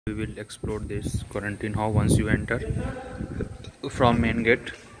We will explore this quarantine hall once you enter from main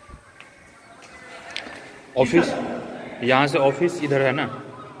gate. Office यहाँ से office इधर है ना,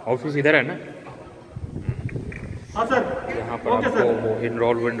 ऑफिस इधर है ना। हाँ सर, यहाँ पर आपको वो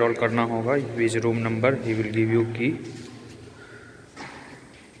इनरोल करना होगा। Which room number he will give you की।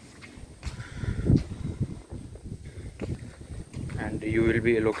 And you will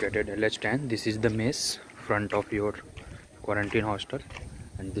be allocated LH10. This is the mess front of your quarantine hostel,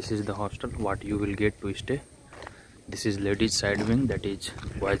 and this is the hostel what you will get to stay. This is ladies side wing, that is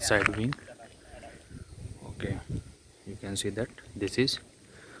boys side wing. Okay, you can see that this is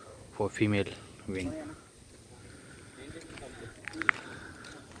for female wing.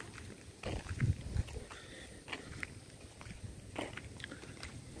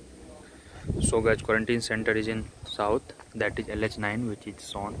 So guys, quarantine center is in south, that is LH9, which is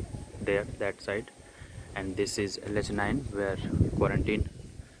shown there, that side, and this is LH9 where quarantine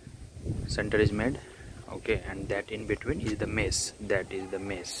center is made. Okay, and that in between is the mess, that is the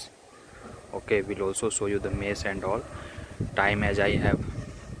mess. Okay, we'll also show you the mess and all. Time as I have,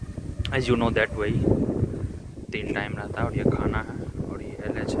 as you know that way 3 time रहता है, और ये खाना है और ये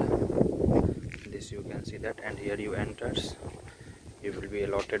LH है. This you can see that, and here you enters. You will be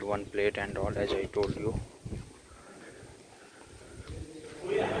allotted 1 plate and all, as I told you.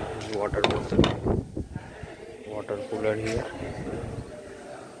 Water bottle, water cooler here.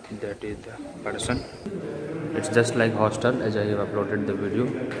 That is the person. It's just like hostel, as I have uploaded the video.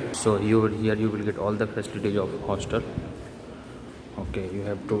 So here you will get all the facilities of hostel. Okay, you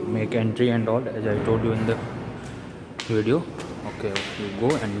have to make entry and all, as I told you in the video. Okay, you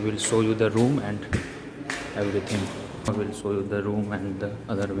go and we will show you the room and everything. I will show you the room and the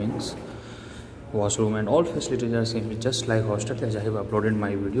other wings, washroom and all facilities are same, just like hostel, as I have uploaded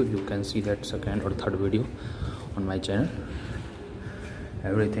my video. You can see that second or third video on my channel.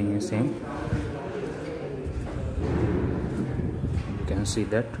 Everything is same. You can see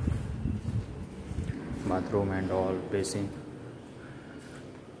that bathroom and all, basin,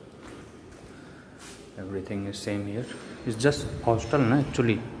 everything is same here. It's just hostel na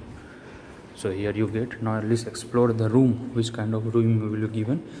actually. So here you get. Now let's explore the room. Which kind of room you will be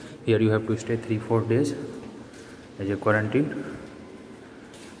given. Here you have to stay 3-4 days as a quarantine.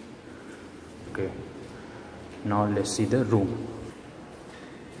 Okay, now let's see the room.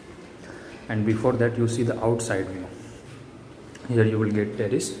 And before that you see the outside view. Here you will get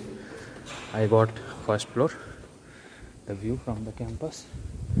terrace. I got first floor, the view from the campus,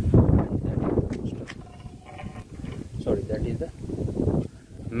 and that is the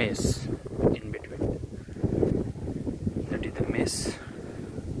mess in between. That is the mess.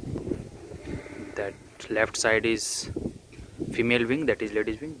 That left side is female wing, that is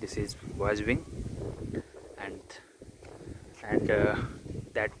ladies wing. This is boys wing, and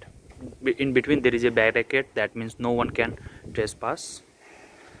that in between there is a barricade. That means no one can trespass.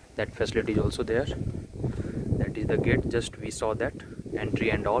 That facility is also there. That is the gate. Just we saw that entry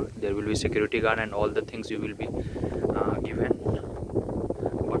and all. There will be security guard and all the things you will be given.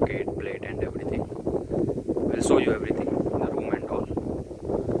 Bucket, plate and everything. We'll show you everything, the room and all.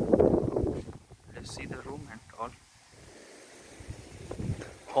 Let's see the room and all.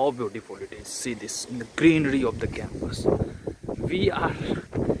 How beautiful it is. See this in the greenery of the campus. We are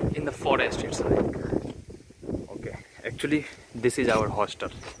in the forest, it's like. Okay, actually this is our hostel.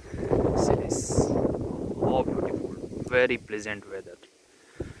 See this. How beautiful. Very pleasant weather.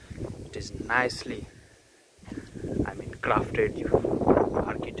 It is nicely, I mean, crafted,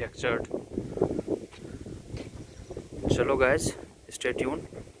 architectured. Chalo guys, stay tuned,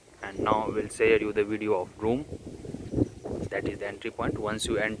 and now we'll share you the video of room. That is the entry point. Once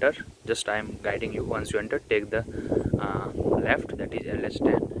you enter, just I am guiding you. Once you enter, take the left, that is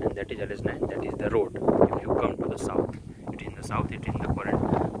LH10, and that is LH9, that is the road. If you come to the south, it is in the south, it is in the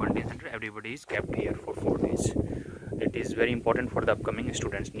quarantine center. Everybody is kept here for 4 days. It is very important for the upcoming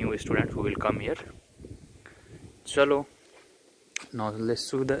students, new students who will come here. Chalo, now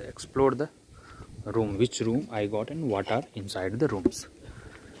let's explore the room, which room I got and what are inside the rooms.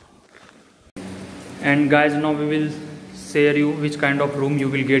 And guys, now we will share you which kind of room you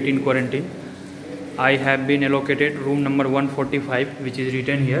will get in quarantine. I have been allocated room number 145, which is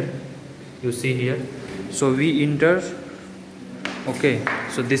written here, you see here. So we enter. Okay,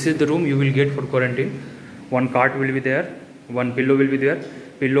 so this is the room you will get for quarantine. 1 cot will be there, 1 pillow will be there,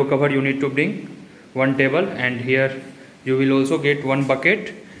 pillow cover you need to bring, 1 table, and here you will also get 1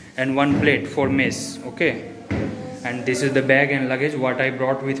 bucket and 1 plate for mess. Okay, and this is the bag and luggage what I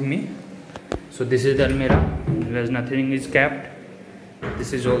brought with me. So this is the almirah where nothing is kept.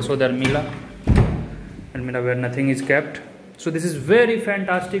 This is also the almirah where nothing is kept. So this is very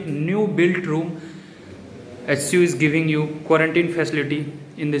fantastic new built room. HCU is giving you quarantine facility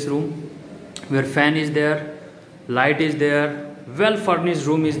in this room, where fan is there, light is there, well furnished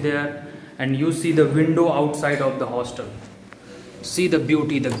room is there, and you see the window outside of the hostel. See the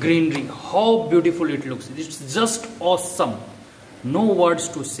beauty, the greenery, how beautiful it looks. It's just awesome, no words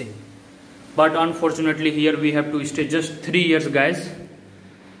to say. But unfortunately here we have to stay just 3 years, guys.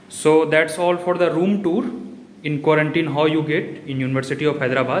 So that's all for the room tour in quarantine, how you get in University of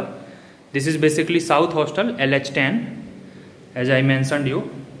Hyderabad. This is basically South Hostel LH10, as I mentioned you,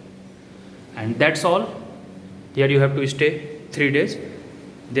 and that's all. Here you have to stay 3 days.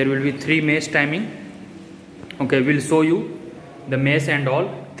 There will be 3 mess timing. Okay, we'll show you the mess and all.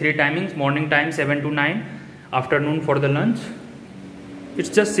 3 timings: morning time 7 to 9, afternoon for the lunch.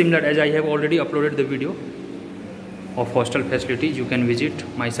 It's just similar as I have already uploaded the video of hostel facilities. You can visit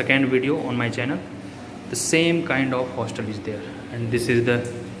my second video on my channel. The same kind of hostel is there, and this is the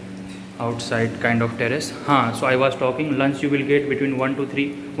outside kind of terrace. So I was talking, lunch you will get between 1 to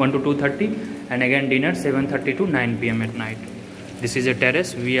 2:30, and again dinner 7:30 to 9 PM at night. This is a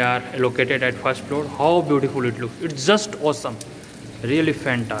terrace. We are located at first floor. How beautiful it looks. It's just awesome, really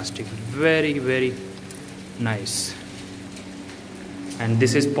fantastic, very very nice. And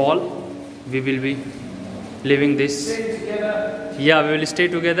this is Paul. We will be living this. Yeah, we will stay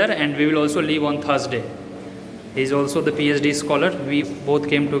together, and we will also leave on Thursday. He is also the PhD scholar. We both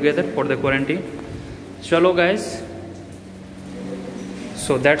came together for the quarantine. Chalo guys.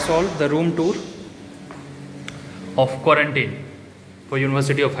 So that's all the room tour of quarantine for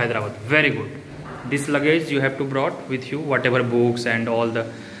University of Hyderabad. Very good. This luggage you have to brought with you, whatever books and all the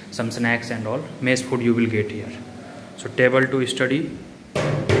some snacks and all. Mess food you will get here. So table to study.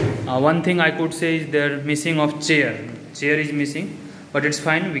 One thing I could say is they're missing of chair. Chair is missing, but it's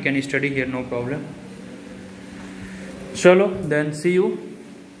fine. We can study here, no problem. Chalo, then see you.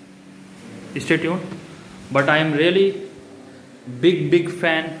 Stay tuned. But I am really big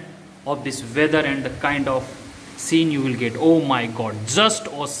fan of this weather and the kind of scene you will get. Oh my god, just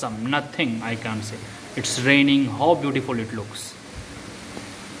awesome. Nothing I can say. It's raining. How beautiful it looks.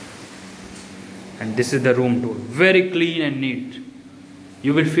 And this is the room tour. Very clean and neat.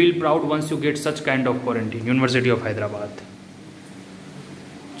 You will feel proud once you get such kind of quarantine. University of Hyderabad.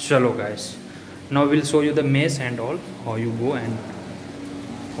 Chalo guys. Now we'll show you the mess and all, how you go and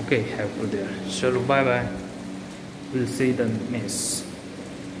okay, have to there. Chalo, bye bye. We'll see the mess.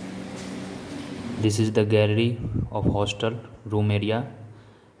 This is the gallery of hostel room area,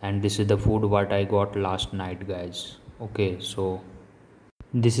 and this is the food what I got last night, guys. Okay, so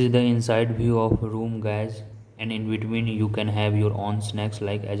this is the inside view of room, guys, and in between you can have your own snacks,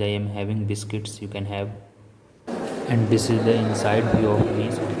 like as I am having biscuits you can have. And this is the inside view of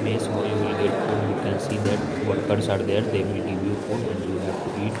mess how you will get food. You can see that workers are there, they will give you food and you have to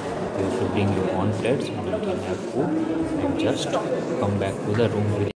eat. You have to bring your own plates and you can have food and just come back to the room with